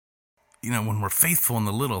when we're faithful in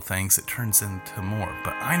the little things, it turns into more.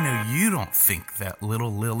 But I know you don't think that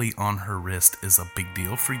little lily on her wrist is a big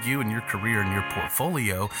deal for you and your career and your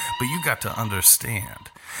portfolio, but you got to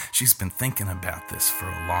understand. She's been thinking about this for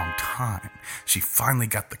a long time. She finally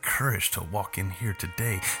got the courage to walk in here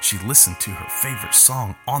today. She listened to her favorite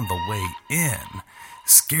song on the way in.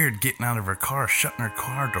 Scared getting out of her car, shutting her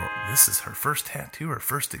car door. This is her first tattoo, her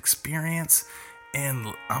first experience.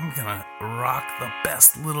 And I'm gonna rock the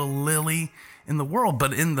best little lily in the world.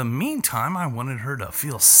 But in the meantime, I wanted her to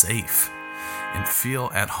feel safe and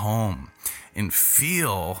feel at home and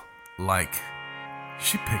feel like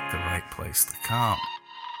she picked the right place to come.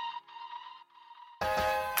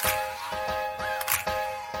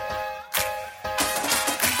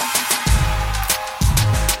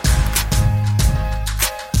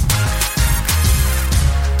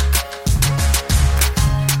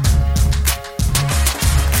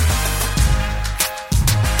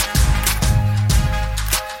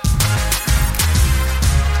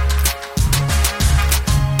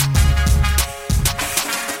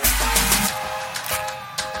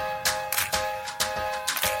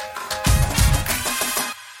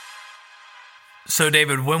 So,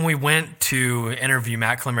 David, when we went to interview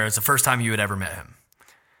Matt Klimmer, it's the first time you had ever met him.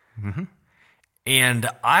 Mm-hmm. And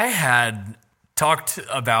I had talked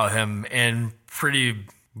about him in pretty...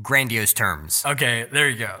 grandiose terms. Okay, there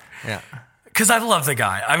you go. Yeah. Because I love the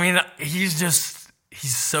guy. I mean, he's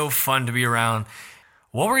so fun to be around.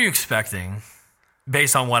 What were you expecting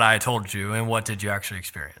based on what I told you, and what did you actually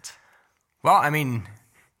experience? Well, I mean,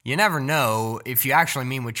 you never know if you actually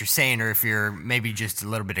mean what you're saying or if you're maybe just a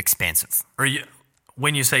little bit expansive. Or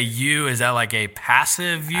when you say you, is that like a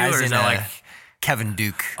passive you, As or is in that like Kevin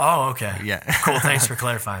Duke? Oh, okay. Yeah. Cool. Thanks for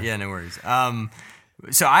clarifying. Yeah, no worries.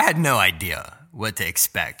 So I had no idea what to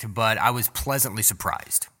expect, but I was pleasantly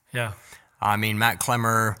surprised. Yeah. I mean, Matt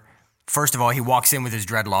Klimmer, first of all, he walks in with his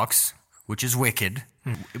dreadlocks, which is wicked.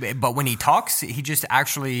 But when he talks, he just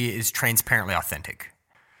actually is transparently authentic.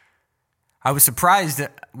 I was surprised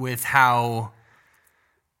with how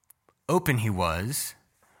open he was,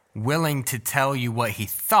 willing to tell you what he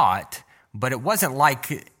thought, but it wasn't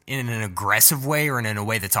like in an aggressive way or in a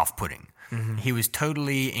way that's off-putting. Mm-hmm. He was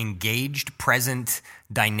totally engaged, present,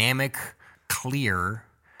 dynamic, clear,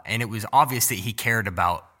 and it was obvious that he cared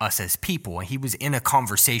about us as people. He was in a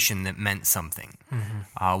conversation that meant something,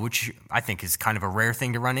 which I think is kind of a rare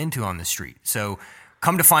thing to run into on the street. So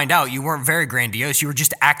come to find out, you weren't very grandiose. You were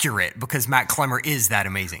just accurate because Matt Klimmer is that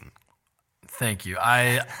amazing. Thank you.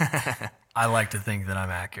 I like to think that I'm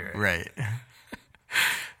accurate. Right.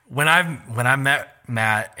 When I met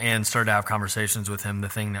Matt and started to have conversations with him, the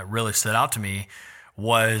thing that really stood out to me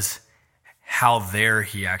was how there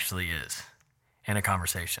he actually is in a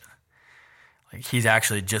conversation. Like, he's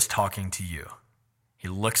actually just talking to you. He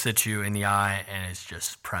looks at you in the eye and is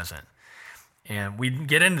just present. And we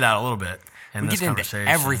get into that a little bit in this conversation. We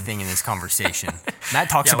get into everything in this conversation. Matt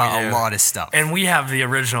talks about a lot of stuff. And we have the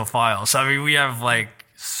original file. So, I mean, we have like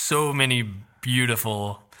so many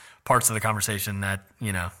beautiful parts of the conversation that,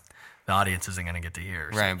 the audience isn't going to get to hear.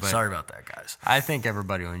 So right, but sorry about that, guys. I think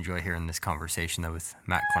everybody will enjoy hearing this conversation, though, with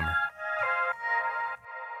Matt Klimmer.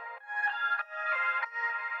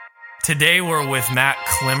 Today we're with Matt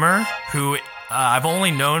Klimmer, who I've only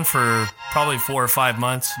known for probably 4 or 5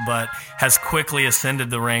 months, but has quickly ascended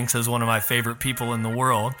the ranks as one of my favorite people in the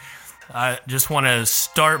world. I just want to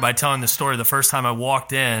start by telling the story. The first time I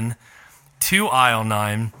walked in to Aisle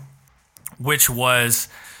 9, which was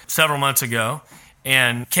several months ago,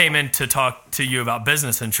 and came in to talk to you about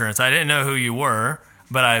business insurance. I didn't know who you were,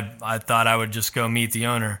 but I thought I would just go meet the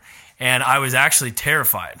owner. And I was actually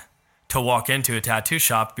terrified to walk into a tattoo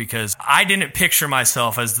shop because I didn't picture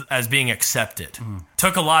myself as being accepted.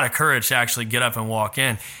 Took a lot of courage to actually get up and walk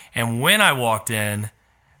in. And when I walked in,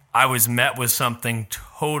 I was met with something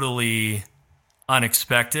totally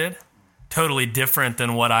unexpected, totally different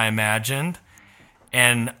than what I imagined.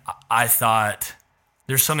 And I thought,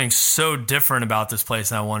 there's something so different about this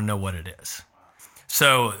place, and I want to know what it is.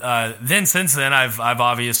 So since then, I've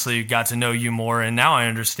obviously got to know you more, and now I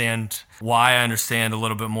understand why. I understand a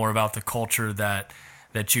little bit more about the culture that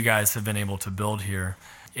you guys have been able to build here.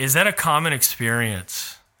 Is that a common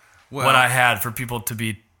experience, what I had, for people to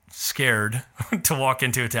be scared to walk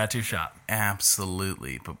into a tattoo shop?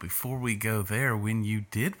 Absolutely. But before we go there, when you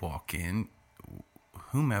did walk in,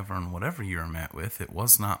 whomever and whatever you were met with, it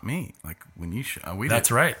was not me. Like when you,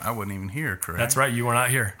 that's right. I wasn't even here, correct? That's right. You were not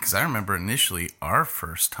here. Because I remember initially our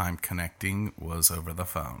first time connecting was over the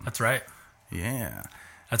phone. That's right. Yeah.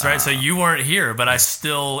 That's right. So you weren't here, but I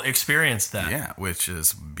still experienced that. Yeah, which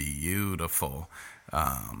is beautiful.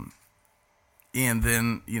 And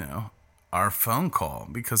then, our phone call,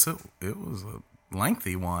 because it was a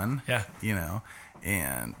lengthy one. Yeah.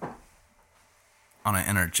 And on an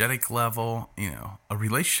energetic level, a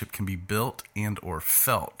relationship can be built and or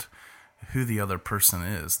felt, who the other person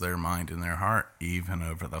is, their mind and their heart, even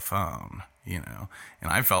over the phone, And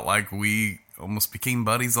I felt like we almost became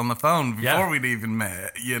buddies on the phone before we'd even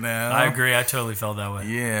met, I agree. I totally felt that way.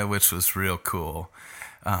 Yeah, which was real cool.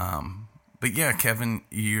 But yeah, Kevin,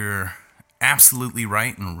 you're absolutely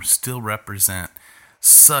right and still represent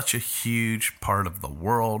such a huge part of the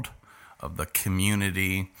world, of the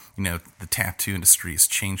community. The tattoo industry has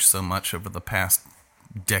changed so much over the past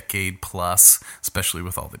decade plus, especially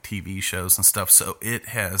with all the TV shows and stuff. So it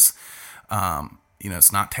has,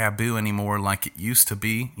 it's not taboo anymore like it used to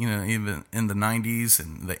be. Even in the 90s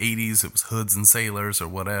and the 80s, it was hoods and sailors or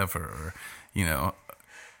whatever,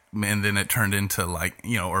 and then it turned into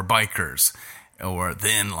or bikers, or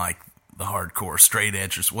then like the hardcore straight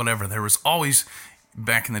edgers, whatever. There was always,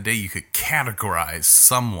 back in the day, you could categorize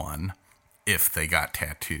someone if they got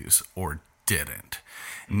tattoos or didn't.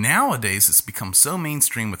 Nowadays, it's become so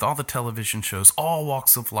mainstream with all the television shows. All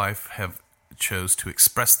walks of life have chose to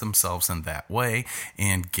express themselves in that way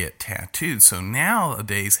and get tattooed. So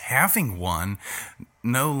nowadays, having one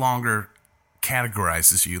no longer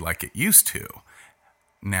categorizes you like it used to.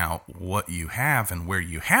 Now, what you have and where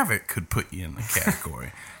you have it could put you in the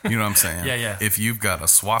category. You know what I'm saying? Yeah. If you've got a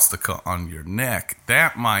swastika on your neck,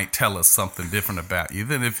 that might tell us something different about you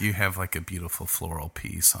than if you have like a beautiful floral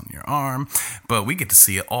piece on your arm. But we get to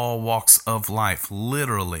see it all walks of life,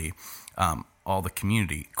 literally, all the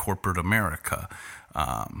community, corporate America,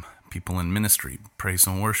 people in ministry, praise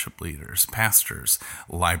and worship leaders, pastors,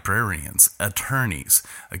 librarians, attorneys.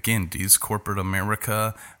 Again, dudes, corporate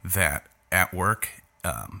America that at work,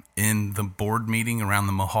 in the board meeting around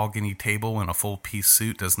the mahogany table in a full piece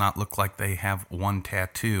suit does not look like they have one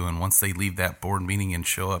tattoo. And once they leave that board meeting and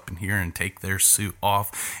show up in here and take their suit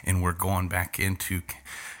off, and we're going back in to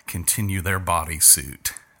continue their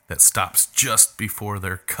bodysuit that stops just before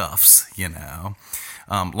their cuffs,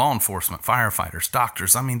 law enforcement, firefighters,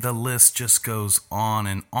 doctors. I mean, the list just goes on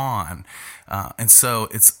and on. And so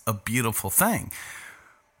it's a beautiful thing.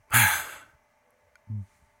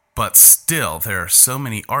 But still, there are so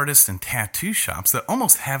many artists and tattoo shops that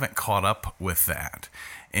almost haven't caught up with that.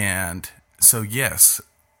 And so, yes,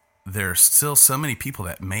 there's still so many people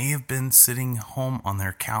that may have been sitting home on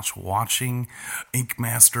their couch watching Ink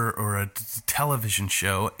Master or a television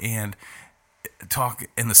show and talk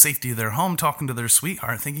in the safety of their home, talking to their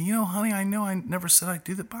sweetheart, thinking, honey, I know I never said I'd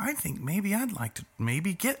do that, but I think maybe I'd like to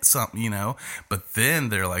maybe get something, But then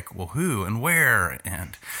they're like, well, who and where?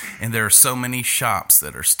 And there are so many shops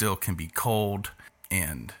that are still can be cold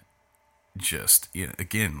and just,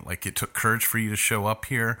 again, like it took courage for you to show up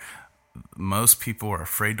here. Most people are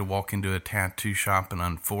afraid to walk into a tattoo shop, and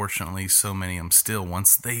unfortunately, so many of them still,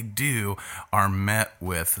 once they do, are met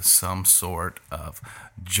with some sort of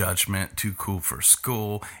judgment, too cool for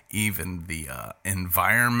school. Even the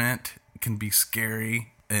environment can be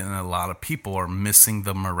scary, and a lot of people are missing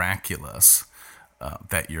the miraculous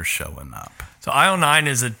that you're showing up. So Aisle 9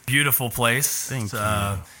 is a beautiful place. Thank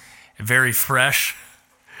you. Very fresh,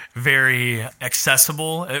 very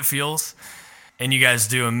accessible, it feels. And you guys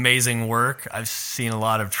do amazing work. I've seen a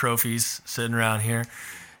lot of trophies sitting around here.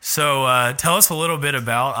 So tell us a little bit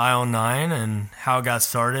about Aisle 9 and how it got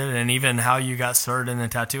started, and even how you got started in the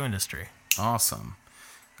tattoo industry. Awesome.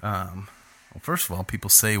 Well, first of all, people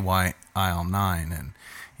say, why Aisle 9?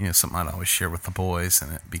 And, something I'd always share with the boys,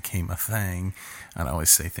 and it became a thing. I'd always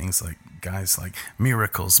say things like, guys, like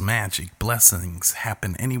miracles, magic, blessings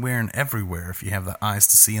happen anywhere and everywhere if you have the eyes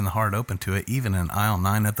to see and the heart open to it, even in Aisle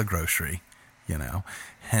 9 at the grocery.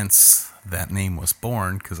 Hence that name was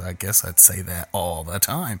born, because I guess I'd say that all the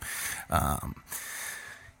time.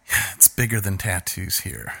 It's bigger than tattoos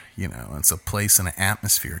here, It's a place and an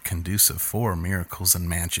atmosphere conducive for miracles and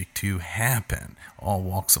magic to happen. All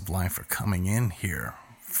walks of life are coming in here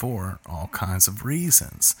for all kinds of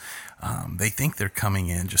reasons. They think they're coming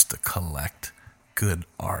in just to collect good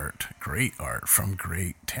art, great art from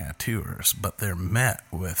great tattooers, but they're met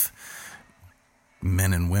with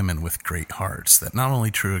men and women with great hearts that not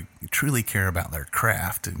only truly care about their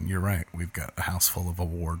craft, and you're right, we've got a house full of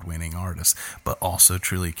award-winning artists, but also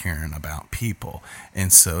truly caring about people.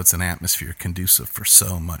 And so it's an atmosphere conducive for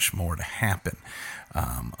so much more to happen.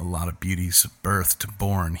 A lot of beauty's birthed,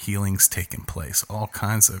 born, healings taking place, all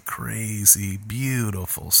kinds of crazy,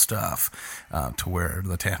 beautiful stuff, to where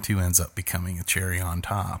the tattoo ends up becoming a cherry on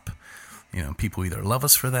top. People either love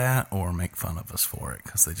us for that or make fun of us for it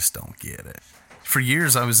because they just don't get it. For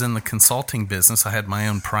years, I was in the consulting business. I had my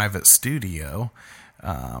own private studio,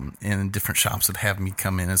 And different shops would have me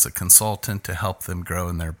come in as a consultant to help them grow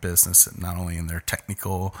in their business, and not only in their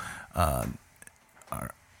technical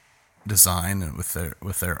design and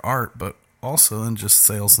with their art, but also in just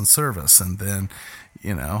sales and service. And then,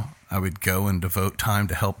 I would go and devote time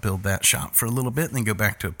to help build that shop for a little bit and then go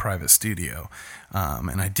back to a private studio.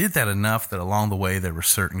 And I did that enough that along the way there were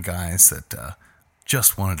certain guys that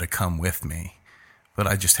just wanted to come with me, but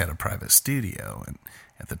I just had a private studio. And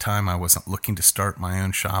at the time I wasn't looking to start my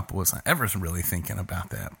own shop, wasn't ever really thinking about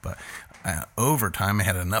that. But over time I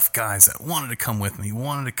had enough guys that wanted to come with me,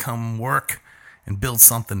 wanted to come work and build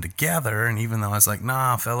something together. And even though I was like,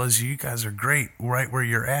 nah, fellas, you guys are great right where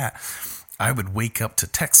you're at, I would wake up to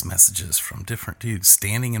text messages from different dudes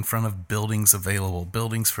standing in front of buildings available,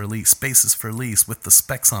 buildings for lease, spaces for lease with the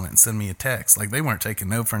specs on it, and send me a text. Like they weren't taking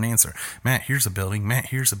no for an answer. Matt, here's a building. Matt,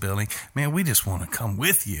 here's a building. Man, we just want to come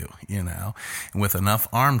with you, And with enough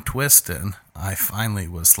arm twisting, I finally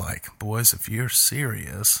was like, boys, if you're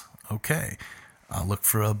serious, okay, I'll look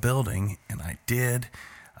for a building. And I did.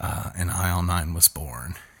 And Aisle 9 was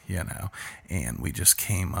born, and we just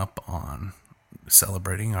came up on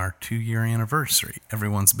celebrating our 2-year anniversary.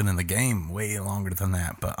 Everyone's been in the game way longer than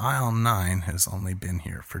that, but Aisle 9 has only been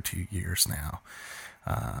here for 2 years now,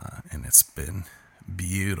 and it's been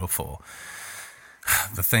beautiful.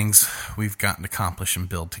 The things we've gotten to accomplish and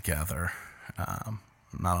build together,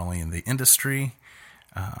 not only in the industry,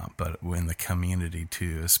 but in the community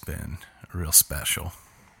too, has been real special.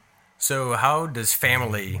 So how does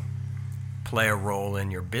family play a role in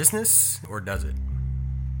your business, or does it?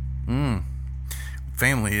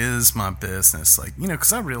 Family is my business.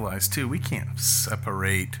 Because I realize too, we can't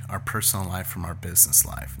separate our personal life from our business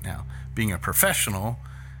life. Now, being a professional,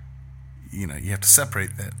 you have to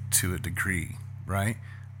separate that to a degree, right?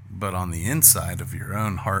 But on the inside of your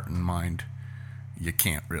own heart and mind, you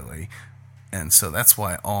can't really. And so that's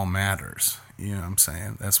why it all matters. You know what I'm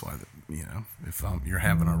saying? That's why, if you're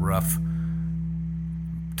having a rough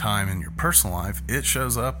time in your personal life, it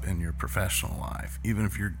shows up in your professional life, even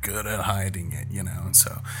if you're good at hiding it, And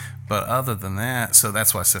so, but other than that, so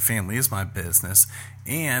that's why I said family is my business.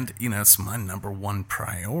 And, it's my number one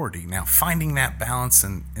priority. Now, finding that balance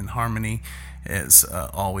and harmony has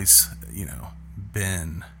always,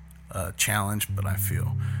 been a challenge, but I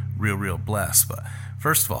feel real blessed. But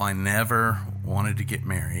first of all, I never wanted to get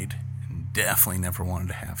married. Definitely never wanted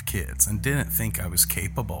to have kids, and didn't think I was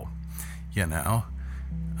capable,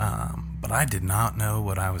 but I did not know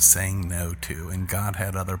what I was saying no to, and God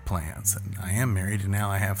had other plans. And I am married, and now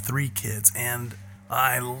I have 3 kids, and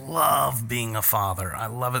I love being a father. I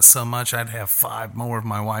love it so much. I'd have 5 more if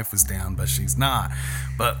my wife was down, but she's not.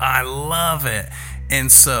 But I love it. And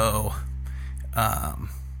so,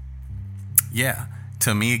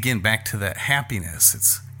 to me, again, back to that happiness,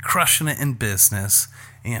 it's crushing it in business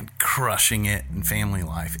and crushing it in family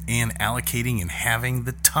life, and allocating and having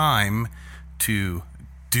the time to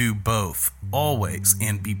do both always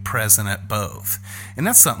and be present at both. And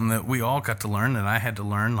that's something that we all got to learn, and I had to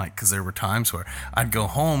learn, because there were times where I'd go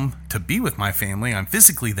home to be with my family. I'm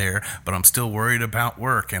physically there, but I'm still worried about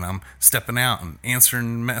work, and I'm stepping out and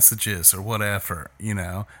answering messages or whatever,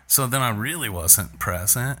 So then I really wasn't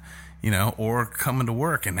present, or coming to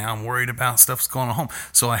work, and now I'm worried about stuff's going on home.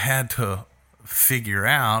 So I had to figure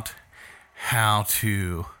out how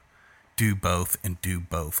to do both and do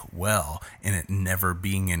both well, and it never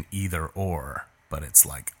being an either or, but it's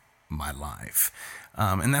like my life.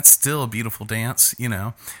 And that's still a beautiful dance,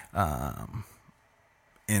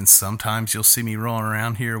 and sometimes you'll see me rolling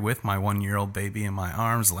around here with my 1-year-old baby in my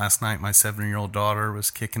arms. Last night, my 7-year-old daughter was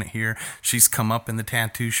kicking it here. She's come up in the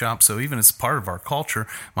tattoo shop, so even as part of our culture,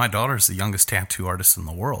 my daughter is the youngest tattoo artist in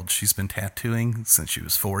the world. She's been tattooing since she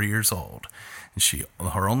was 4 years old. And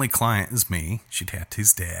her only client is me. She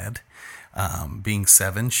tattoos Dad. Being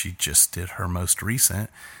 7, she just did her most recent.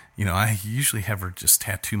 I usually have her just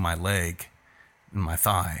tattoo my leg and my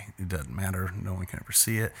thigh. It doesn't matter. No one can ever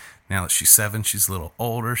see it. Now that she's 7, she's a little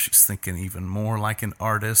older. She's thinking even more like an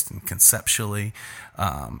artist and conceptually,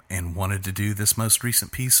 and wanted to do this most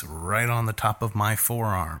recent piece right on the top of my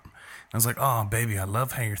forearm. I was like, oh, baby, I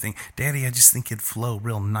love how you're thinking. Daddy, I just think it'd flow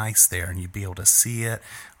real nice there and you'd be able to see it.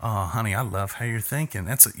 Oh, honey, I love how you're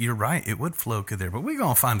thinking. You're right. It would flow good there, but we're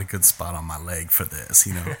going to find a good spot on my leg for this.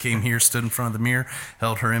 Came here, stood in front of the mirror,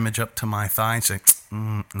 held her image up to my thigh and said,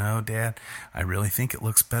 no, Dad, I really think it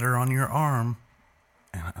looks better on your arm.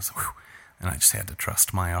 And I was like, whew. And I just had to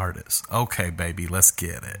trust my artist. Okay, baby, let's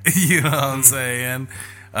get it. You know what I'm saying?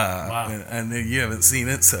 Wow. And you haven't seen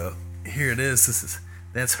it, so here it is.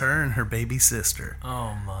 That's her and her baby sister.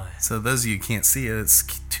 Oh my. So those of you who can't see it,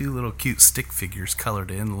 it's two little cute stick figures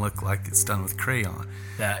colored in, look like it's done with crayon.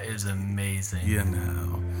 That is amazing. You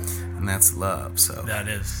know, and that's love. So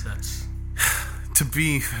That's to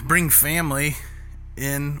bring family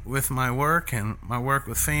in with my work and my work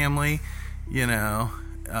with family, you know,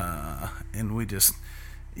 and we just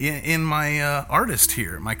in my artist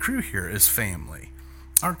here, my crew here is family.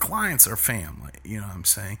 Our clients are family, you know what I'm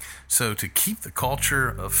saying? So to keep the culture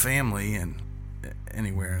of family and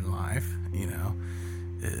anywhere in life, you know,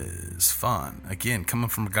 is fun. Again, coming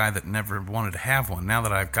from a guy that never wanted to have one, now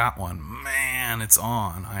that I've got one, man, it's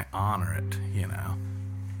on. I honor it, you know.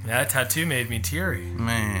 That tattoo made me teary.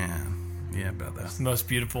 Man, yeah, about that. It's the most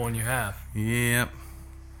beautiful one you have. Yep,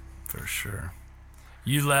 for sure.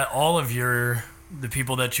 You let all of the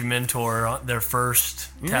people that you mentor, their first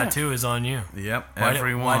tattoo is on you. Yep,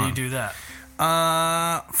 everyone. Why do you do that?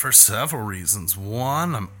 For several reasons.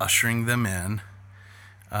 One, I'm ushering them in.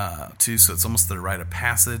 Two, so it's almost the rite of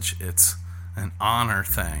passage. It's an honor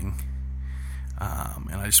thing.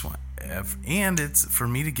 And I just want, and it's for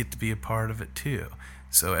me to get to be a part of it too.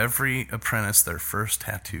 So every apprentice, their first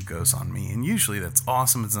tattoo goes on me. And usually that's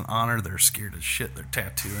awesome. It's an honor. They're scared as shit. They're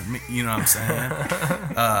tattooing me. You know what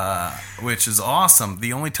I'm saying? Which is awesome.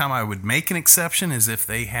 The only time I would make an exception is if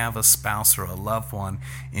they have a spouse or a loved one,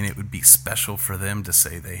 and it would be special for them to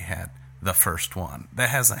say they had the first one. That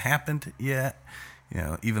hasn't happened yet. You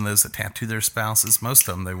know, even those that tattoo their spouses, most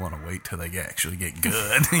of them, they want to wait till they actually get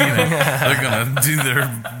good. You know, they're going to do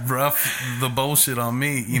the bullshit on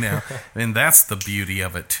me, you know. And that's the beauty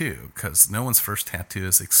of it, too, because no one's first tattoo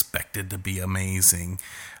is expected to be amazing.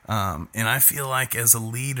 And I feel like as a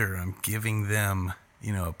leader, I'm giving them,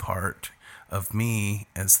 you know, a part of me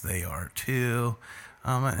as they are, too.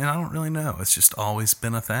 And I don't really know. It's just always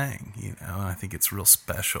been a thing, you know. And I think it's real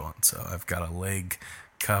special. And so I've got a leg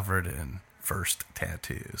covered in first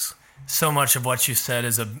tattoos. So much of what you said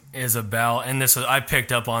is about, and this I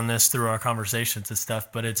picked up on this through our conversations and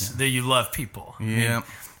stuff, but it's that you love people. Yeah. I mean,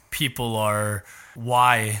 people are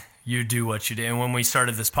why you do what you do. And when we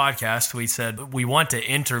started this podcast, we said we want to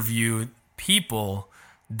interview people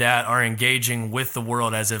that are engaging with the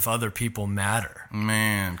world as if other people matter.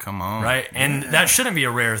 Man, come on. Right? And that shouldn't be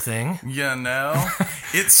a rare thing. You know?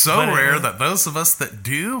 It's so rare that those of us that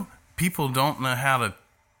do, people don't know how to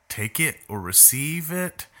take it or receive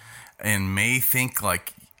it and may think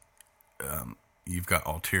like you've got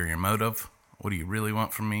ulterior motive. What do you really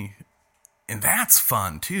want from me? And that's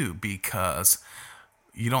fun too, because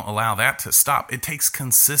you don't allow that to stop. It takes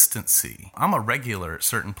consistency. I'm a regular at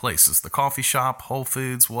certain places, the coffee shop, Whole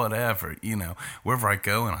Foods, whatever, you know, wherever I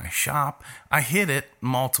go and I shop, I hit it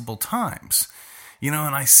multiple times. You know,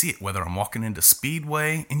 and I see it whether I'm walking into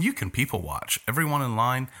Speedway, and you can people watch. Everyone in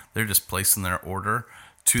line, they're just placing their order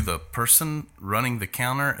to the person running the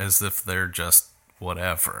counter as if they're just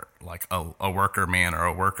whatever, like a worker man or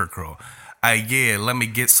a worker girl. Yeah, let me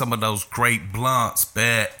get some of those great blunts,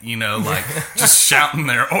 bet, you know, like just shouting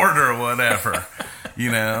their order or whatever,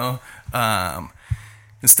 you know.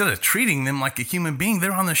 Instead of treating them like a human being,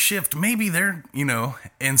 they're on the shift. Maybe they're, you know,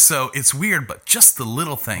 and so it's weird, but just the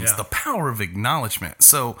little things, the power of acknowledgement.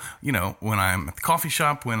 So, you know, when I'm at the coffee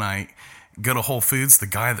shop, when I go to Whole Foods, the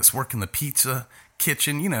guy that's working the pizza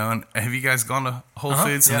kitchen, you know, and have you guys gone to Whole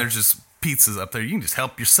Foods and there's just pizzas up there? You can just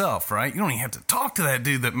help yourself, right? You don't even have to talk to that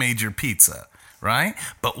dude that made your pizza, right?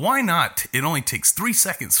 But why not? It only takes 3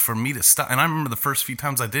 seconds for me to stop. And I remember the first few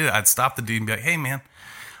times I did it, I'd stop the dude and be like, hey, man,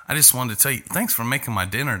 I just wanted to tell you, thanks for making my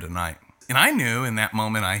dinner tonight. And I knew in that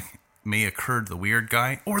moment I may have occurred the weird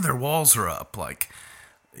guy, or their walls are up, like,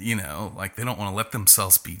 you know, like they don't want to let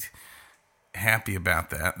themselves be happy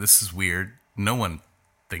about that. This is weird. No one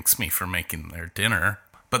thanks me for making their dinner.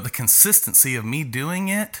 But the consistency of me doing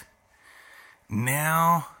it,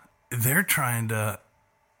 now they're trying to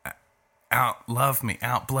out-love me,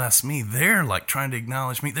 out-bless me. They're like trying to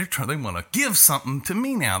acknowledge me. They want to give something to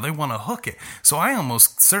me now. They want to hook it. So I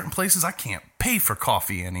almost, certain places, I can't pay for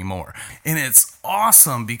coffee anymore. And it's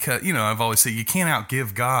awesome because, you know, I've always said you can't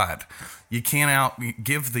outgive God. You can't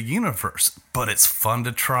outgive the universe. But it's fun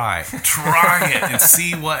to try. Try it and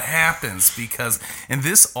see what happens. Because, and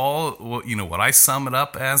this all, you know, what I sum it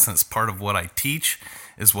up as, and it's part of what I teach,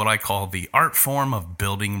 is what I call the art form of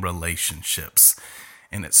building relationships.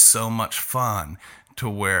 And it's so much fun to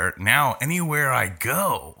where now anywhere I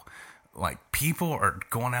go, like people are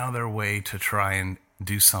going out of their way to try and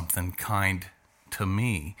do something kind to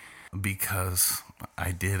me because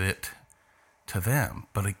I did it to them.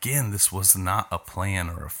 But again, this was not a plan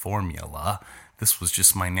or a formula. This was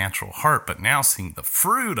just my natural heart. But now seeing the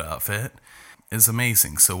fruit of it, is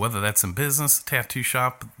amazing. So whether that's in business, tattoo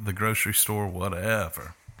shop, the grocery store,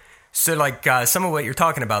 whatever. So, like, some of what you're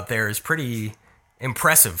talking about there is pretty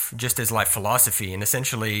impressive, just as life philosophy. And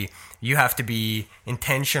essentially, you have to be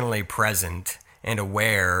intentionally present and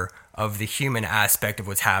aware of the human aspect of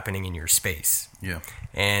what's happening in your space. Yeah.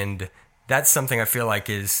 And that's something I feel like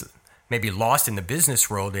is maybe lost in the business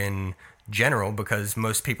world in general, because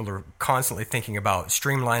most people are constantly thinking about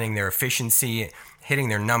streamlining their efficiency, hitting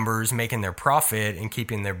their numbers, making their profit, and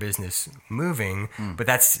keeping their business moving. But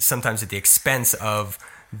that's sometimes at the expense of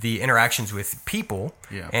the interactions with people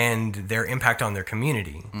and their impact on their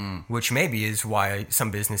community, which maybe is why some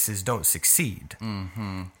businesses don't succeed.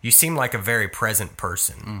 You seem like a very present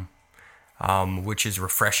person, which is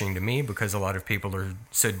refreshing to me, because a lot of people are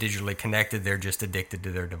so digitally connected, they're just addicted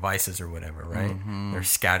to their devices or whatever, right? They're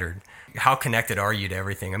scattered. How connected are you to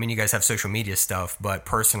everything? I mean, you guys have social media stuff, but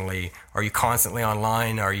personally, are you constantly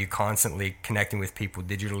online? Are you constantly connecting with people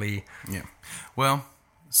digitally? Yeah. Well,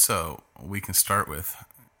 so we can start with,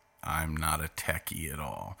 I'm not a techie at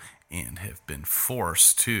all and have been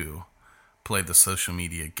forced to play the social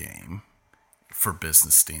media game for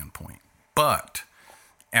business standpoint. But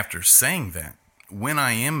after saying that, when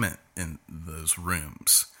I am in those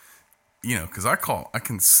rooms, you know,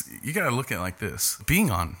 because you got to look at it like this.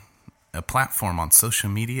 Being on a platform on social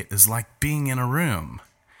media is like being in a room.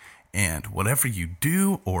 And whatever you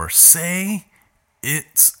do or say,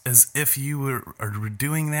 it's as if you are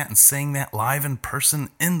doing that and saying that live in person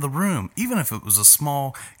in the room, even if it was a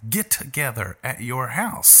small get-together at your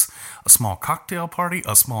house, a small cocktail party,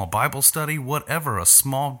 a small Bible study, whatever, a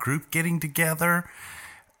small group getting together.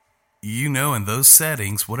 You know, in those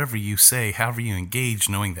settings, whatever you say, however you engage,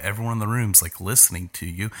 knowing that everyone in the room's like listening to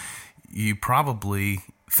you, you probably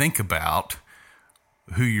think about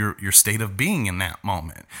who your state of being in that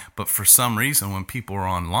moment. But for some reason, when people are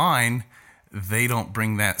online, they don't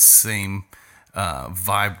bring that same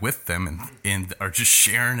vibe with them and are just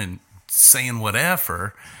sharing and saying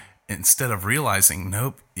whatever, instead of realizing,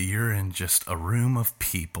 nope, you're in just a room of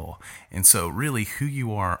people. And so really who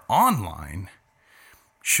you are online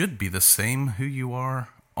should be the same who you are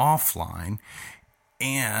offline.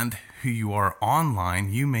 And who you are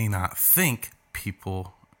online, you may not think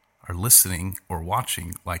people are listening or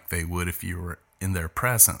watching like they would if you were in their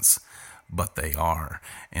presence, but they are,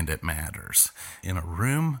 and it matters. In a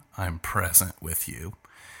room, I'm present with you,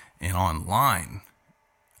 and online,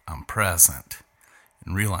 I'm present,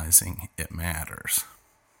 and realizing it matters.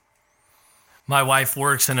 My wife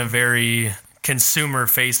works in a very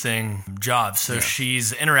consumer-facing job, so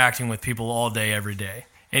she's interacting with people all day, every day.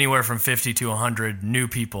 Anywhere from 50 to 100 new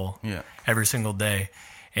people every single day.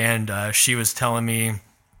 And she was telling me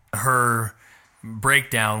her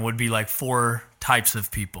breakdown would be like 4 types of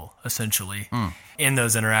people, essentially, in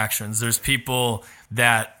those interactions. There's people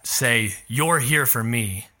that say, you're here for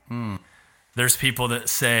me. There's people that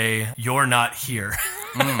say, you're not here.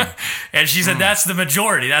 And she said, that's the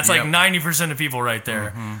majority. That's like 90% of people right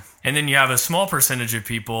there. And then you have a small percentage of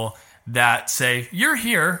people that say, you're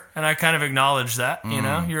here. And I kind of acknowledge that, you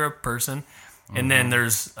know, you're a person. And then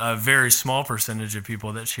there's a very small percentage of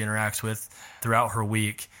people that she interacts with throughout her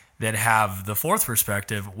week that have the 4th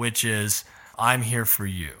perspective, which is, I'm here for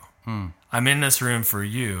you. I'm in this room for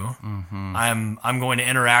you. I'm going to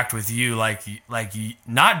interact with you like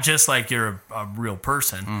not just like you're a real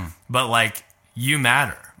person, but like you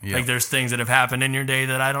matter. Like there's things that have happened in your day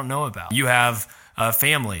that I don't know about. You have a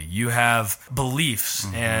family, you have beliefs,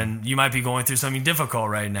 and you might be going through something difficult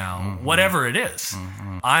right now, whatever it is.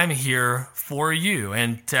 I'm here for you.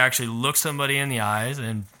 And to actually look somebody in the eyes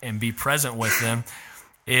and be present with them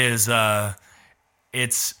is,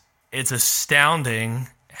 it's astounding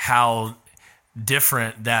how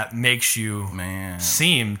different that makes you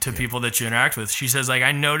seem to people that you interact with. She says, like,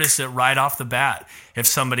 I notice it right off the bat if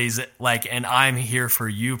somebody's like an I'm here for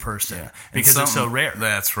you person, because it's so rare.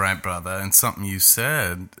 That's right, brother. And something you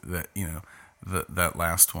said that, you know, that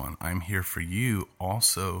last one, I'm here for you,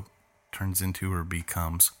 also turns into or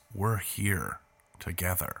becomes we're here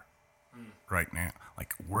together right now.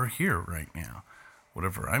 Like, we're here right now.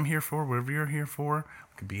 Whatever I'm here for, whatever you're here for,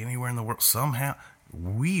 it could be anywhere in the world. Somehow,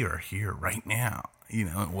 we are here right now, you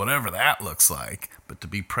know, whatever that looks like. But to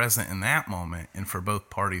be present in that moment and for both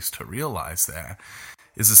parties to realize that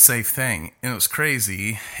is a safe thing. And what's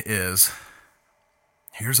crazy is,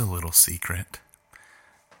 here's a little secret.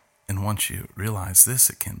 And once you realize this,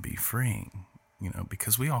 it can be freeing, you know,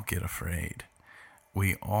 because we all get afraid.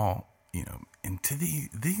 We all, you know, and to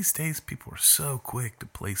these days, people are so quick to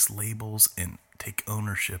place labels and take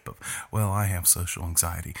ownership of, well, I have social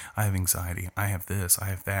anxiety, I have this, I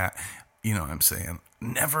have that. You know what I'm saying?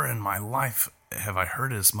 Never in my life have I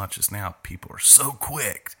heard as much as now. People are so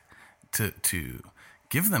quick to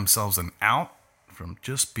give themselves an out from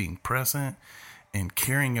just being present and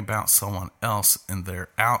caring about someone else, and their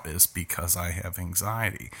out is because I have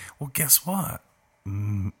anxiety. Well, guess what?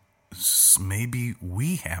 Maybe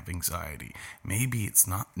we have anxiety. Maybe it's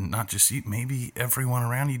not just you. Maybe everyone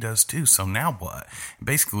around you does too. So now what?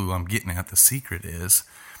 Basically, what I'm getting at, the secret is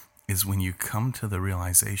when you come to the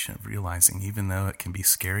realization of realizing, even though it can be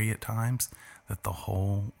scary at times, that the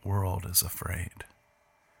whole world is afraid.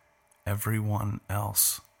 Everyone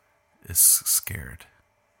else is scared.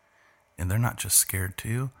 And they're not just scared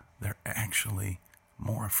too, they're actually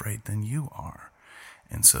more afraid than you are.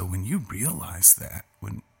 And so when you realize that,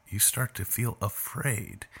 when you start to feel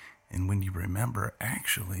afraid, and when you remember,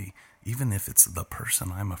 actually, even if it's the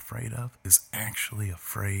person I'm afraid of is actually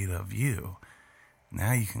afraid of you,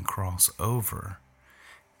 now you can cross over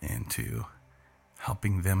into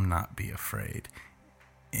helping them not be afraid.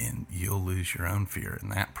 And you'll lose your own fear in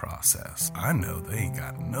that process. I know they ain't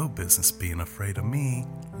got no business being afraid of me.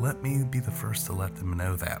 Let me be the first to let them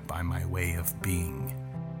know that by my way of being.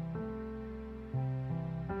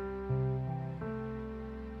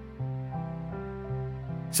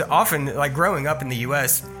 So often, like growing up in the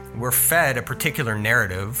U.S., we're fed a particular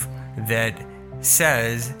narrative that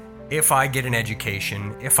says, if I get an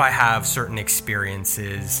education, if I have certain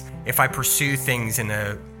experiences, if I pursue things in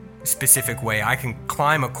a specific way, I can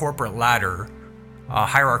climb a corporate ladder, a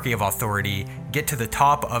hierarchy of authority, get to the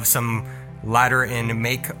top of some ladder and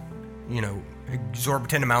make,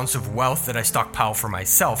 exorbitant amounts of wealth that I stockpile for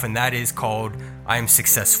myself, and that is called I am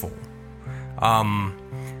successful.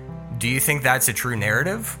 Do you think that's a true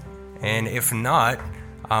narrative? And if not,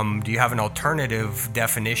 do you have an alternative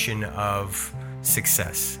definition of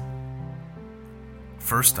success?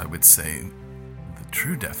 First, I would say the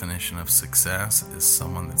true definition of success is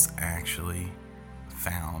someone that's actually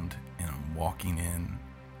found in walking in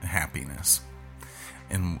happiness.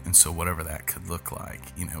 And so whatever that could look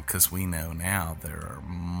like, because we know now there are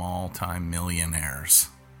multi-millionaires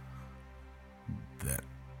that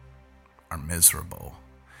are miserable.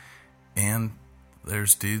 And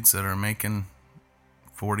there's dudes that are making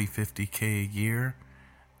 40, 50K a year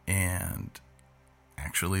and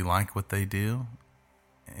actually like what they do.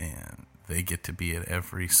 And they get to be at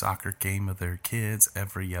every soccer game of their kids,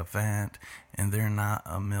 every event, and they're not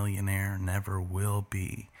a millionaire, never will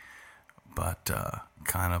be. But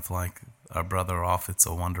kind of like our brother off It's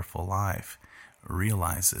a Wonderful Life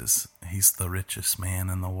realizes he's the richest man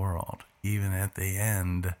in the world, even at the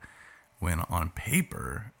end, when on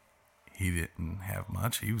paper he didn't have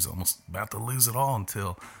much. He was almost about to lose it all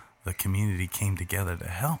until the community came together to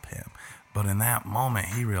help him. But in that moment,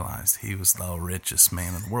 he realized he was the richest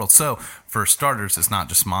man in the world. So, for starters, it's not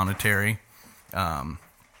just monetary.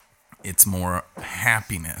 It's more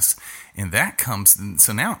happiness. And that comes,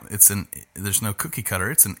 so now there's no cookie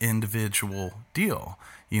cutter. It's an individual deal,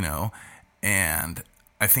 And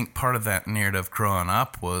I think part of that narrative growing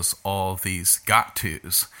up was all these got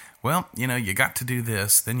tos. Well, you got to do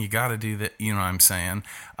this, then you got to do that, you know what I'm saying?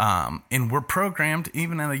 And we're programmed,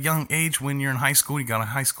 even at a young age, when you're in high school, you got a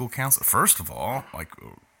high school counselor. First of all, like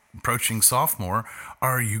approaching sophomore,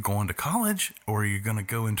 are you going to college or are you going to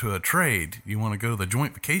go into a trade? You want to go to the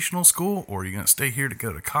joint vocational school or are you going to stay here to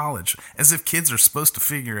go to college? As if kids are supposed to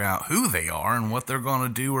figure out who they are and what they're going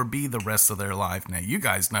to do or be the rest of their life. Now, you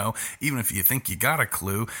guys know, even if you think you got a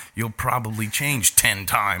clue, you'll probably change 10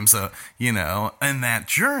 times, in that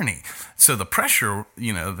journey. So the pressure,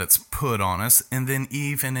 that's put on us, and then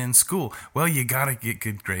even in school, well, you got to get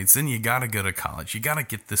good grades, then you got to go to college, you got to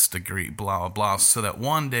get this degree, blah, blah, blah, so that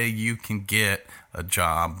one day you can get a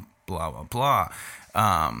job, blah, blah, blah.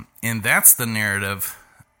 And that's the narrative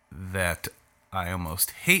that I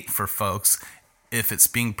almost hate for folks if it's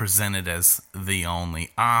being presented as the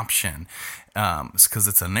only option. It's because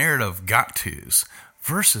it's a narrative got tos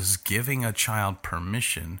versus giving a child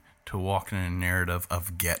permission to walk in a narrative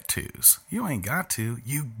of get tos. You ain't got to,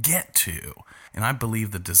 you get to. And I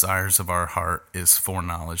believe the desires of our heart is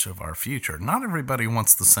foreknowledge of our future. Not everybody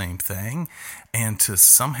wants the same thing. And to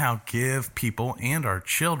somehow give people and our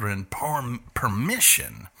children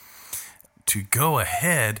permission to go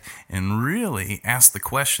ahead and really ask the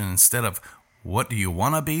question instead of, what do you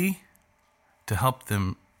want to be? To help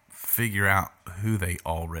them figure out who they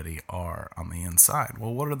already are on the inside.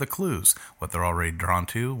 Well, what are the clues? What they're already drawn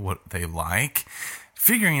to, what they like.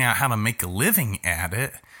 Figuring out how to make a living at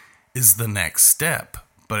it is the next step,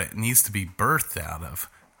 but it needs to be birthed out of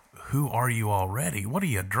who are you already? What are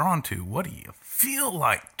you drawn to? What do you feel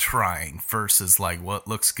like trying versus like what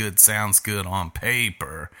looks good, sounds good on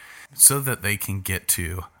paper, so that they can get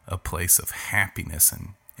to a place of happiness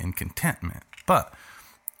and contentment. But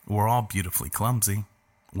we're all beautifully clumsy.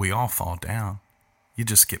 We all fall down. You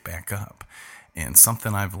just get back up. And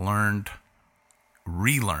something I've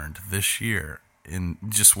relearned this year in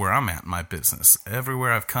just where I'm at in my business,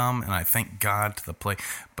 everywhere I've come, and I thank God to the place,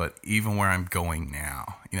 but even where I'm going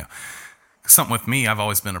now, something with me, I've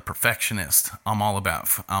always been a perfectionist. I'm all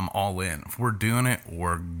in. If we're doing it,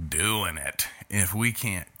 we're doing it. If we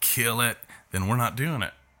can't kill it, then we're not doing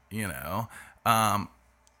it, And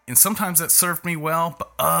sometimes that served me well,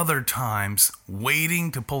 but other times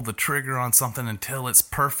waiting to pull the trigger on something until it's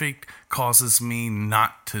perfect causes me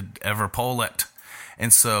not to ever pull it.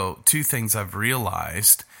 And so 2 things I've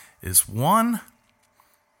realized is 1,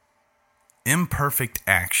 imperfect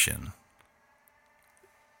action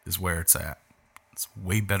is where it's at. It's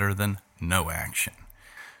way better than no action.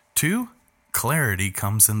 2, clarity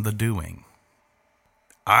comes in the doing.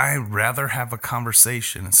 I'd rather have a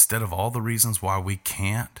conversation instead of all the reasons why we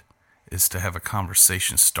can't, is to have a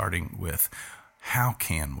conversation starting with, how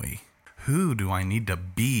can we? Who do I need to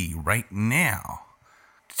be right now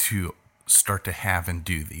to start to have and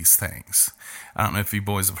do these things? I don't know if you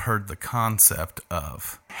boys have heard the concept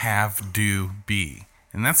of have, do, be.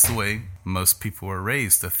 And that's the way most people are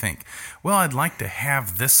raised to think. Well, I'd like to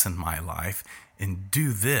have this in my life and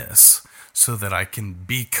do this so that I can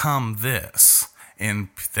become this. And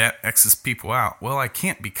that X's people out. Well, I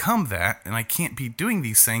can't become that, and I can't be doing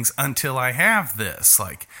these things until I have this.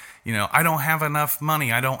 I don't have enough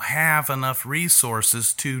money. I don't have enough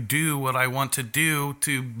resources to do what I want to do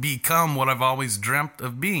to become what I've always dreamt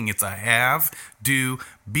of being. It's a have, do,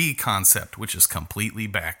 be concept, which is completely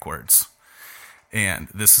backwards. And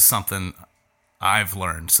this is something I've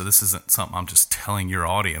learned. So this isn't something I'm just telling your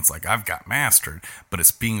audience like I've got mastered, but it's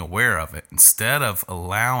being aware of it. Instead of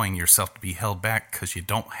allowing yourself to be held back because you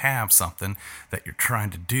don't have something that you're trying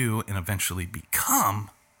to do and eventually become,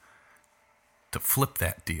 to flip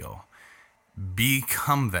that deal.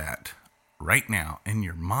 Become that right now in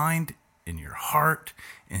your mind, in your heart,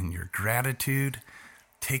 in your gratitude.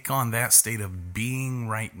 Take on that state of being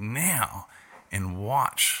right now and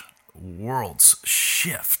watch worlds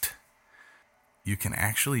shift. You can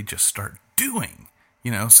actually just start doing,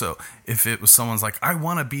 so if it was someone's like, I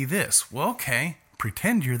want to be this. Well, okay,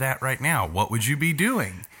 pretend you're that right now. What would you be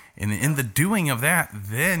doing? And in the doing of that,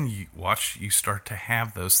 then you start to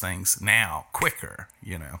have those things now quicker,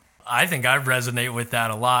 I think I resonate with that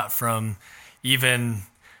a lot from even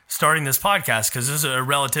starting this podcast, because this is a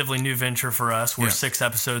relatively new venture for us. We're 6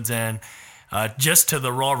 episodes in. Just to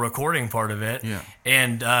the raw recording part of it. Yeah.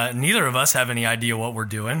 And neither of us have any idea what we're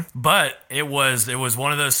doing. But it was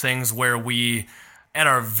one of those things where we, at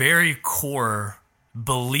our very core,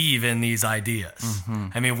 believe in these ideas. Mm-hmm.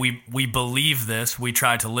 I mean, we believe this. We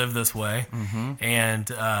try to live this way. Mm-hmm.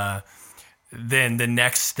 And then the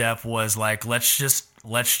next step was like, let's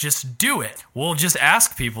just do it. We'll just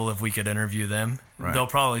ask people if we could interview them. Right. They'll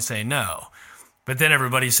probably say no. But then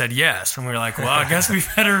everybody said yes, and we were like, well, I guess we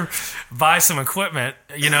better buy some equipment,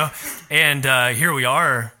 And here we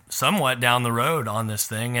are, somewhat down the road on this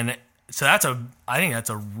thing, and so I think that's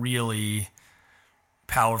a really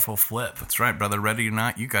powerful flip. That's right, brother. Ready or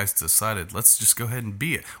not, you guys decided, let's just go ahead and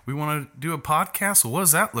be it. We want to do a podcast. Well, what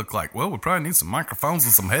does that look like? Well, we probably need some microphones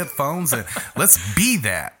and some headphones, and let's be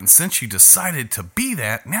that. And since you decided to be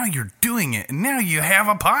that, now you're doing it, and now you have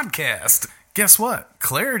a podcast. Guess what?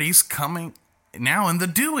 Clarity's coming now in the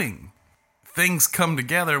doing. Things come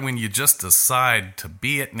together when you just decide to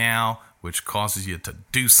be it now, which causes you to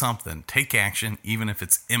do something, take action, even if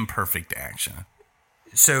it's imperfect action.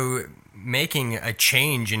 So making a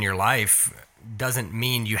change in your life doesn't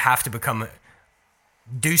mean you have to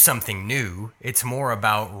do something new. It's more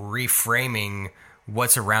about reframing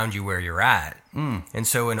what's around you where you're at. And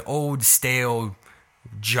so an old, stale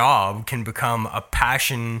job can become a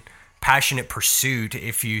passionate pursuit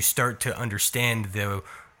if you start to understand the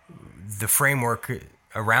framework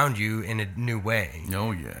around you in a new way.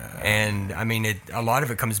 Oh, yeah. And I mean, a lot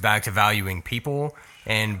of it comes back to valuing people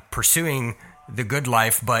and pursuing the good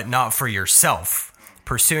life, but not for yourself.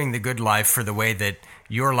 Pursuing the good life for the way that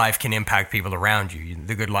your life can impact people around you,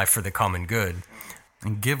 the good life for the common good.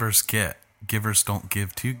 And givers get. Givers don't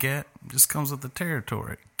give to get. It just comes with the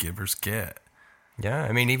territory. Givers get. Yeah,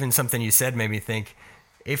 I mean, even something you said made me think,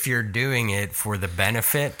 if you're doing it for the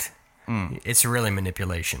benefit, it's really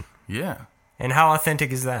manipulation. Yeah. And how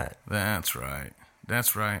authentic is that? That's right.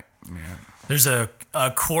 That's right, man. There's a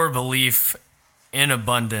core belief in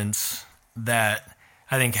abundance that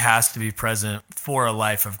I think has to be present for a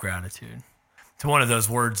life of gratitude. It's one of those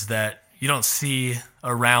words that you don't see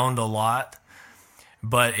around a lot,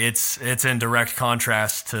 but it's in direct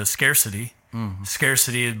contrast to scarcity.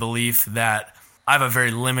 Scarcity is belief that I have a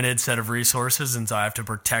very limited set of resources, and so I have to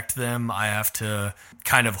protect them. I have to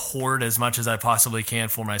kind of hoard as much as I possibly can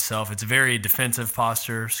for myself. It's a very defensive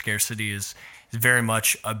posture. Scarcity is very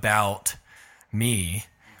much about me.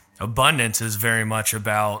 Abundance is very much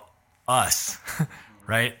about us,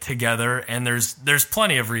 right? Together. And there's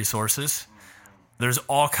plenty of resources. There's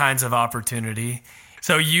all kinds of opportunity.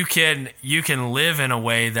 So you can live in a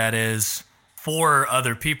way that is for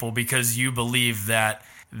other people because you believe that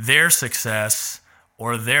their success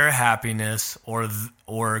or their happiness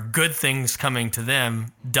or good things coming to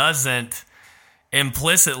them doesn't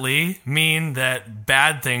implicitly mean that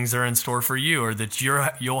bad things are in store for you or that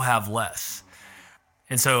you'll have less.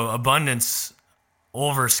 And so abundance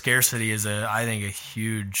over scarcity is I think a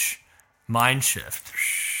huge mind shift.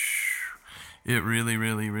 It really,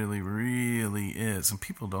 really, really, really is. And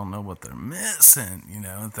people don't know what they're missing,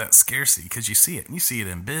 that scarcity, because you see it. You see it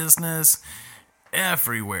in business,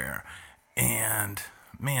 everywhere. And,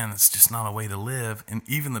 man, it's just not a way to live. And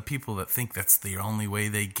even the people that think that's the only way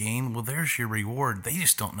they gain, well, there's your reward. They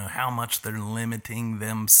just don't know how much they're limiting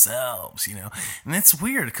themselves, And it's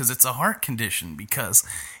weird because it's a heart condition because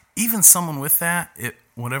even someone with that,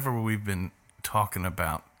 whatever we've been talking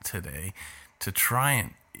about today, to try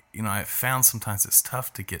and I found sometimes it's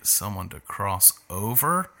tough to get someone to cross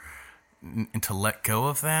over and to let go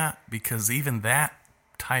of that because even that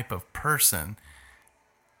type of person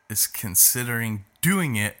is considering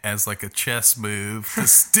doing it as like a chess move to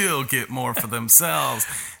still get more for themselves.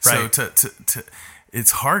 Right. So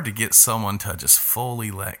it's hard to get someone to just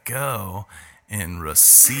fully let go and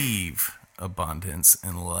receive abundance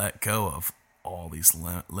and let go of all these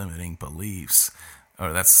limiting beliefs.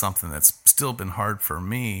 Or that's something that's still been hard for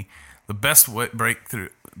me. The best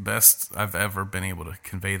I've ever been able to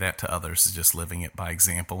convey that to others is just living it by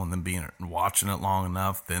example and then watching it long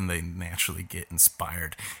enough. Then they naturally get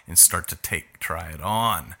inspired and start to try it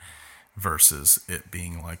on versus it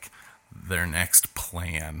being like their next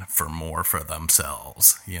plan for more for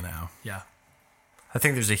themselves, Yeah. I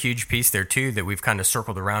think there's a huge piece there, too, that we've kind of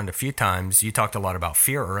circled around a few times. You talked a lot about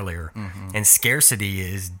fear earlier, and scarcity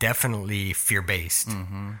is definitely fear-based,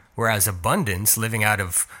 whereas abundance, living out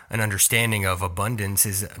of an understanding of abundance,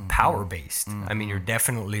 is power-based. I mean, you're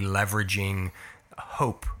definitely leveraging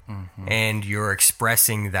hope, and you're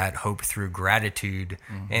expressing that hope through gratitude,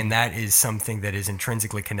 and that is something that is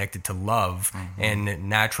intrinsically connected to love and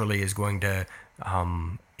naturally is going to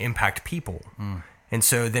impact people. And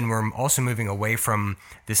so then we're also moving away from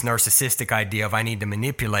this narcissistic idea of I need to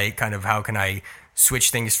manipulate, kind of how can I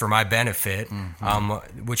switch things for my benefit,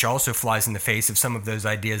 which also flies in the face of some of those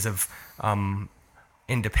ideas of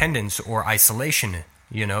independence or isolation.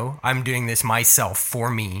 I'm doing this myself for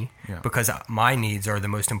me because my needs are the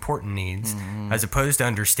most important needs, as opposed to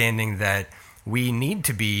understanding that we need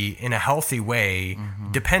to be, in a healthy way,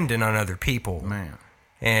 dependent on other people. Man.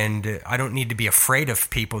 And I don't need to be afraid of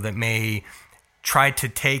people that may try to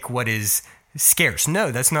take what is scarce. No,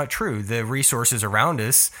 that's not true. The resources around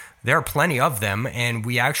us, there are plenty of them, and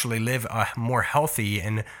we actually live a more healthy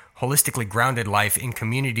and holistically grounded life in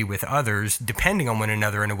community with others, depending on one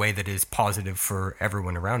another in a way that is positive for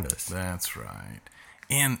everyone around us. That's right.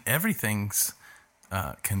 And everything's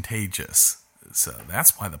contagious. So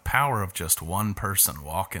that's why the power of just one person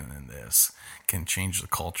walking in this can change the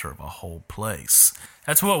culture of a whole place.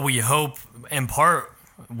 That's what we hope, in part,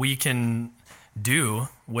 we can do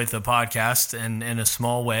with the podcast and in a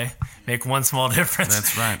small way, make one small difference.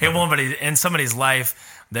 That's right. In somebody's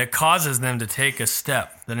life that causes them to take a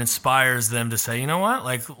step, that inspires them to say, you know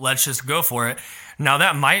what, let's just go for it. Now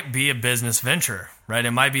that might be a business venture, right?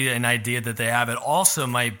 It might be an idea that they have. It also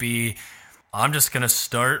might be, I'm just going to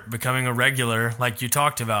start becoming a regular, like you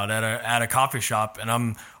talked about, at a coffee shop,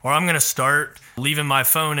 or I'm going to start leaving my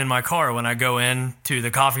phone in my car when I go in to the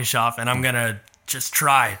coffee shop, and I'm going to just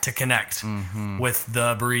try to connect with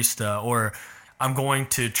the barista, or I'm going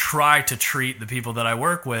to try to treat the people that I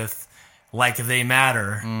work with like they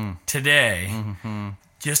matter today,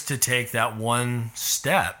 just to take that one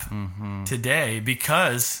step today,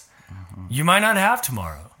 because you might not have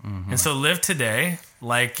tomorrow. And so live today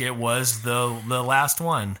like it was the last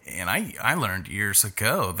one. And I learned years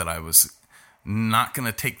ago that I was not going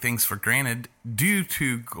to take things for granted due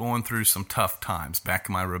to going through some tough times back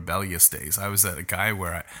in my rebellious days. I was a guy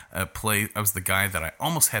where I was the guy that I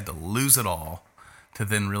almost had to lose it all to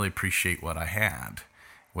then really appreciate what I had,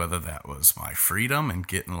 whether that was my freedom and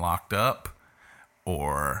getting locked up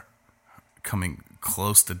or coming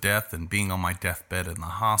close to death and being on my deathbed in the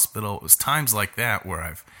hospital. It was times like that where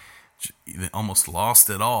I've almost lost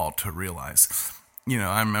it all to realize,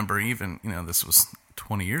 I remember even, this was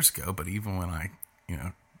 20 years ago, but even when I,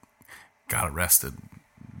 got arrested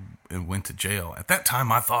and went to jail, at that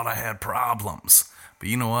time I thought I had problems. But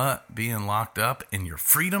you know what? Being locked up and your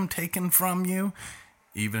freedom taken from you,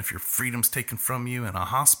 even if your freedom's taken from you in a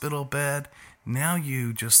hospital bed, now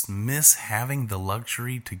you just miss having the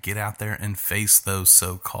luxury to get out there and face those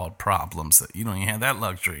so-called problems that you don't even have that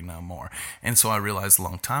luxury no more. And so I realized a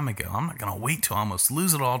long time ago, I'm not going to wait till I almost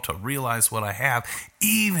lose it all to realize what I have,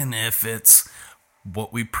 even if it's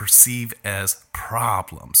what we perceive as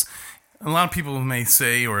problems. A lot of people may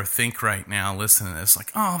say or think right now, listen to this,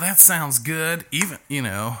 like, oh, that sounds good, even,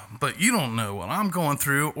 but you don't know what I'm going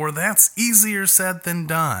through, or that's easier said than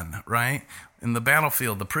done, right? In the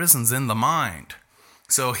battlefield, the prison's in the mind.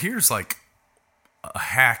 So here's like a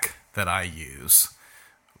hack that I use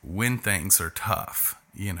when things are tough,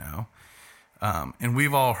 and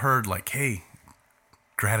we've all heard like, hey,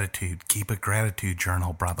 gratitude, keep a gratitude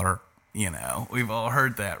journal, brother. We've all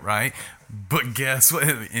heard that, right? But guess what?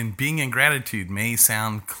 And being in gratitude may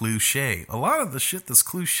sound cliche. A lot of the shit that's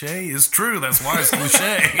cliche is true. That's why it's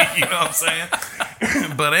cliche. You know what I'm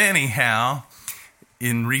saying? But anyhow,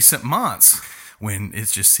 in recent months, when it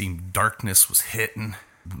just seemed darkness was hitting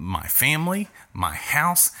my family, my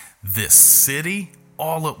house, this city,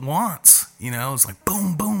 all at once, it was like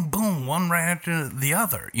boom, boom, boom, one right after the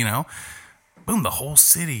other, boom, the whole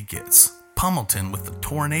city gets pummeled in with the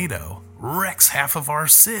tornado, wrecks half of our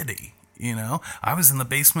city. I was in the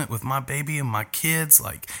basement with my baby and my kids,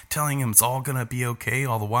 like telling him it's all going to be okay,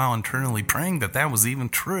 all the while internally praying that was even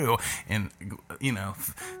true. And,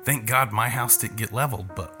 thank God my house didn't get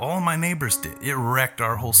leveled, but all my neighbors did. It wrecked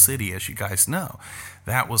our whole city, as you guys know.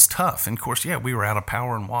 That was tough. And of course, we were out of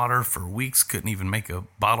power and water for weeks, couldn't even make a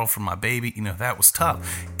bottle for my baby. That was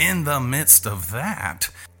tough. In the midst of that,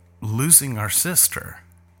 losing our sister,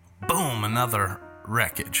 boom, another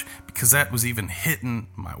wreckage, because that was even hitting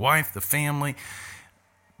my wife, the family.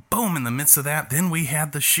 Boom, in the midst of that, then we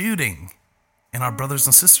had the shooting, and our brothers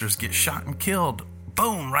and sisters get shot and killed.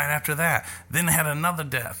 Boom, right after that. Then had another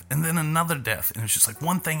death, and then another death, and it's just like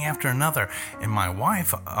one thing after another. And my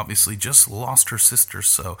wife obviously just lost her sister,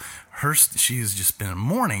 so she has just been in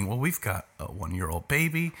mourning. Well, we've got a 1-year-old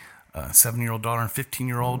baby, a 7-year-old daughter and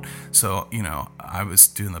 15-year-old. So, I was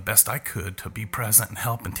doing the best I could to be present and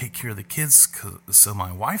help and take care of the kids so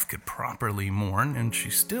my wife could properly mourn, and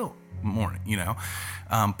she's still mourning,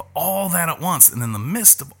 but all that at once. And in the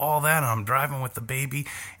midst of all that, I'm driving with the baby,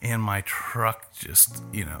 and my truck just,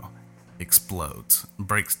 explodes,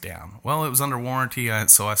 breaks down. Well, it was under warranty,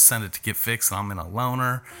 so I sent it to get fixed, and I'm in a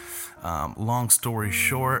loaner. Long story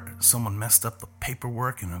short, someone messed up the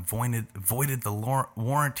paperwork and avoided the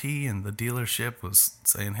warranty, and the dealership was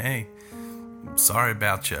saying, hey, I'm sorry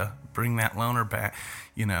about you, bring that loaner back,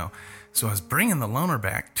 So I was bringing the loaner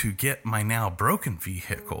back to get my now broken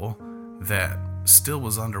vehicle that still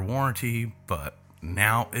was under warranty, but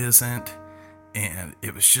now isn't. And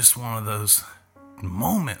it was just one of those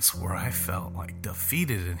moments where I felt like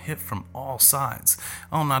defeated and hit from all sides.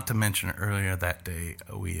 Oh, not to mention earlier that day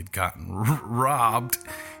we had gotten robbed,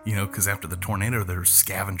 because after the tornado there's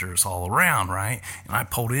scavengers all around, right? And I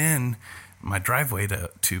pulled in my driveway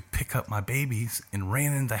to pick up my babies and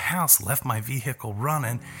ran into the house, left my vehicle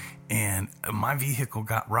running, and my vehicle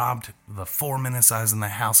got robbed the 4 minutes I was in the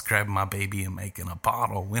house grabbing my baby and making a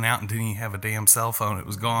bottle. Went out and didn't even have a damn cell phone. It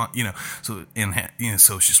was gone, So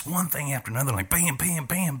so it's just one thing after another, like bam, bam,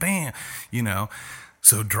 bam, bam,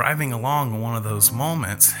 So driving along one of those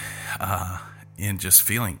moments, and just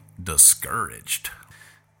feeling discouraged,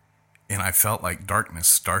 and I felt like darkness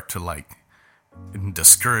start to and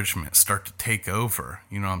discouragement start to take over.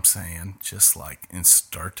 You know what I'm saying? Just and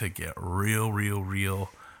start to get real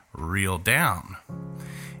down.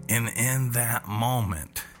 And in that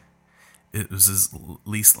moment, it was at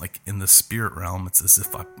least in the spirit realm, it's as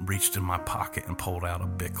if I reached in my pocket and pulled out a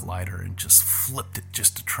Bic lighter and just flipped it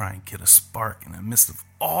just to try and get a spark. In the midst of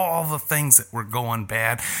all the things that were going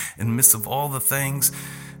bad, in the midst of all the things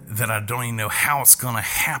that I don't even know how it's going to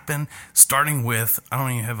happen, starting with, I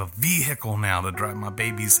don't even have a vehicle now to drive my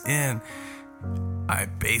babies in. I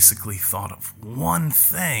basically thought of one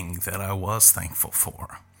thing that I was thankful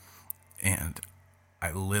for. And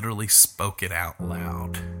I literally spoke it out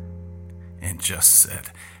loud and just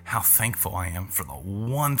said, how thankful I am for the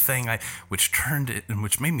one thing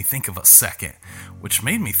which made me think of a second, which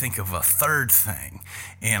made me think of a third thing.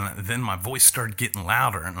 And then my voice started getting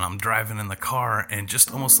louder, and I'm driving in the car, and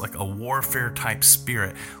just almost like a warfare type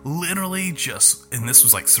spirit, literally just, and this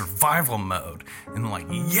was like survival mode, and like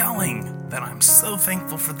yelling that I'm so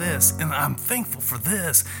thankful for this, and I'm thankful for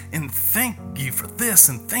this, and thank you for this,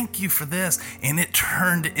 and thank you for this. And it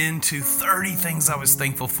turned into 30 things I was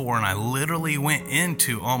thankful for, and I literally went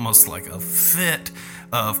into almost like a fit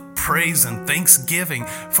of praise and thanksgiving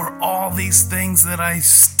for all these things that I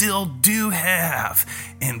still do have.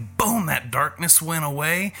 And boom, that darkness went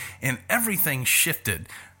away and everything shifted.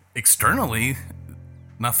 Externally,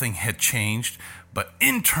 nothing had changed, but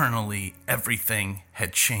internally, everything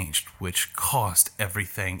had changed, which caused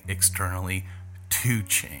everything externally to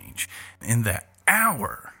change. In that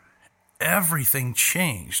hour, everything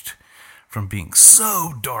changed from being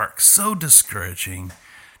so dark, so discouraging,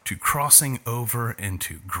 to crossing over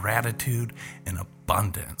into gratitude and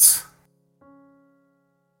abundance.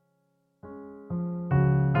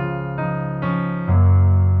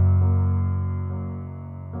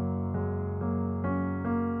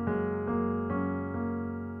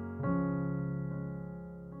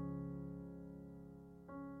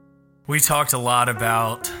 We talked a lot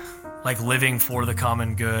about like living for the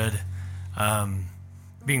common good,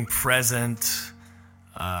 being present,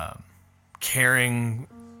 caring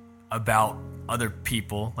about other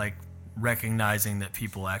people, like recognizing that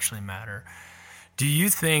people actually matter. Do you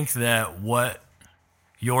think that what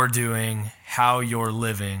you're doing, how you're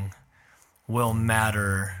living, will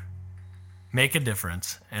make a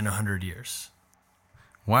difference in 100 years?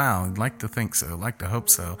 Wow, I'd like to think so. I'd like to hope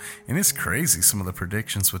so. And it's crazy, some of the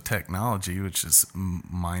predictions with technology, which is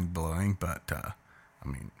mind-blowing. But,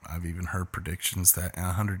 I've even heard predictions that in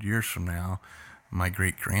 100 years from now, my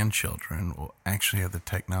great-grandchildren will actually have the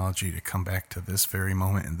technology to come back to this very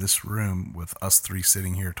moment in this room with us three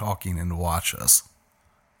sitting here talking and watch us.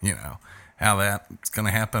 You know, how that's going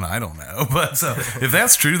to happen, I don't know. But so if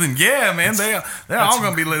that's true, then yeah, man, they're all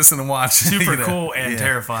going to be listening and watching. Super cool and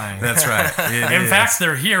terrifying. That's right. In fact,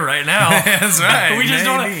 they're here right now. That's right. We just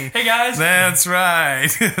don't. Hey guys. That's right.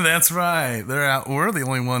 That's right. They're out. We're the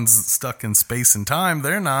only ones stuck in space and time.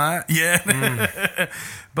 They're not yet.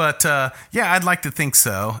 But yeah, I'd like to think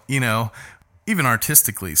so. You know, even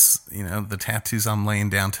artistically, you know, the tattoos I'm laying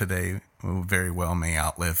down today very well may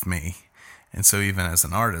outlive me. And so even as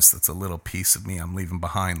an artist, that's a little piece of me I'm leaving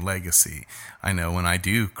behind, legacy. I know when I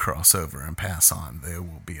do cross over and pass on, there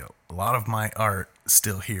will be a lot of my art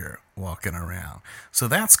still here walking around. So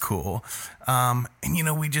that's cool. And, you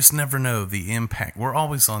know, we just never know the impact. We're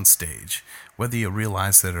always on stage, whether you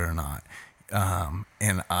realize it or not.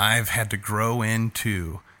 And I've had to grow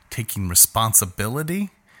into taking responsibility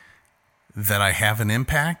that I have an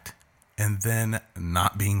impact and then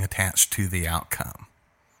not being attached to the outcome.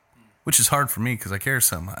 Which is hard for me because I care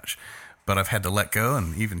so much. But I've had to let go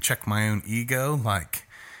and even check my own ego, like,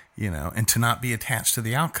 you know, and to not be attached to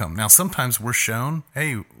the outcome. Now, sometimes we're shown,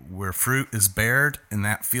 hey, where fruit is bared, and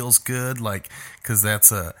that feels good, like, because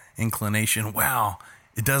that's a inclination. Wow,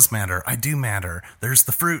 it does matter. I do matter. There's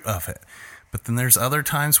the fruit of it. But then there's other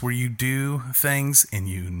times where you do things and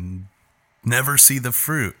you never see the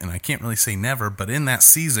fruit. And I can't really say never, but in that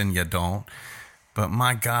season, you don't. But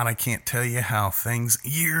my God, I can't tell you how things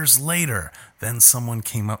years later, then someone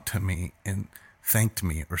came up to me and thanked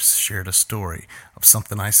me or shared a story of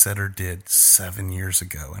something I said or did 7 years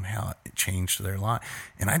ago and how it changed their life.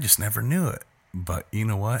 And I just never knew it. But you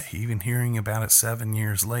know what? Even hearing about it 7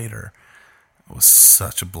 years later was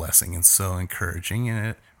such a blessing and so encouraging. And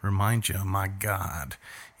it reminds you, oh my God,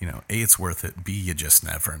 you know, A, it's worth it. B, you just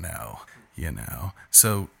never know. You know,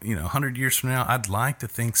 so, you know, 100 years from now, I'd like to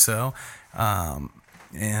think so.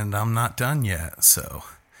 And I'm not done yet. So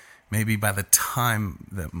maybe by the time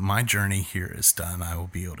that my journey here is done, I will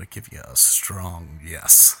be able to give you a strong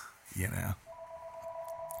yes, you know,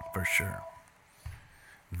 for sure.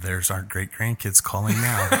 There's our great grandkids calling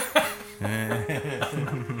now.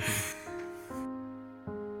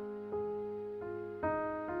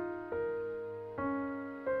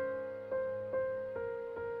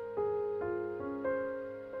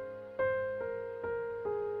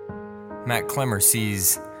 Matt Clemmer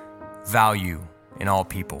sees value in all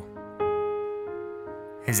people.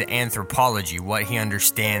 His anthropology, what he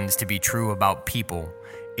understands to be true about people,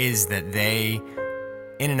 is that they,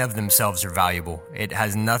 in and of themselves, are valuable. It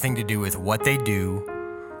has nothing to do with what they do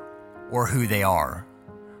or who they are.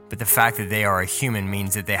 But the fact that they are a human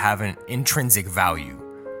means that they have an intrinsic value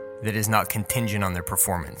that is not contingent on their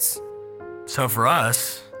performance. So for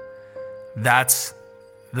us, that's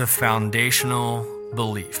the foundational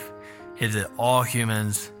belief is that all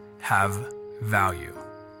humans have value.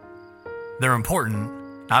 They're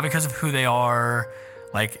important, not because of who they are,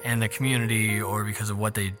 like in the community, or because of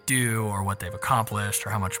what they do or what they've accomplished or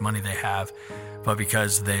how much money they have, but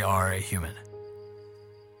because they are a human.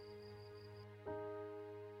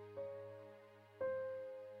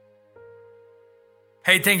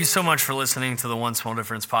 Hey, thank you so much for listening to the One Small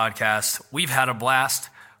Difference podcast. We've had a blast.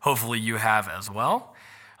 Hopefully you have as well.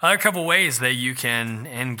 A couple ways that you can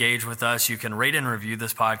engage with us. You can rate and review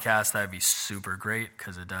this podcast. That'd be super great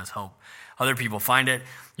because it does help other people find it.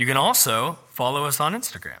 You can also follow us on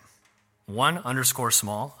Instagram.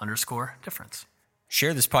 1_small_difference.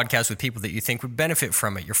 Share this podcast with people that you think would benefit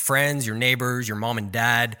from it. Your friends, your neighbors, your mom and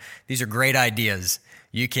dad. These are great ideas.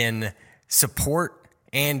 You can support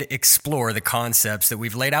and explore the concepts that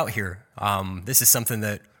we've laid out here. This is something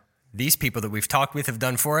that these people that we've talked with have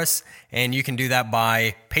done for us, and you can do that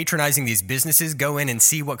by patronizing these businesses. Go in and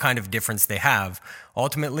see what kind of difference they have.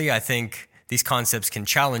 Ultimately, I think these concepts can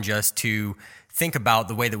challenge us to think about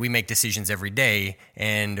the way that we make decisions every day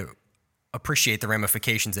and appreciate the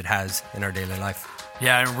ramifications it has in our daily life.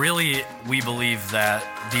 Yeah, and really, we believe that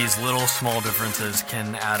these little small differences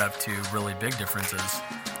can add up to really big differences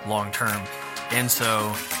long term. And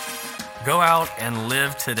so go out and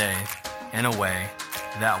live today in a way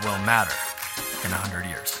that will matter in 100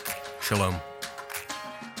 years. Shalom.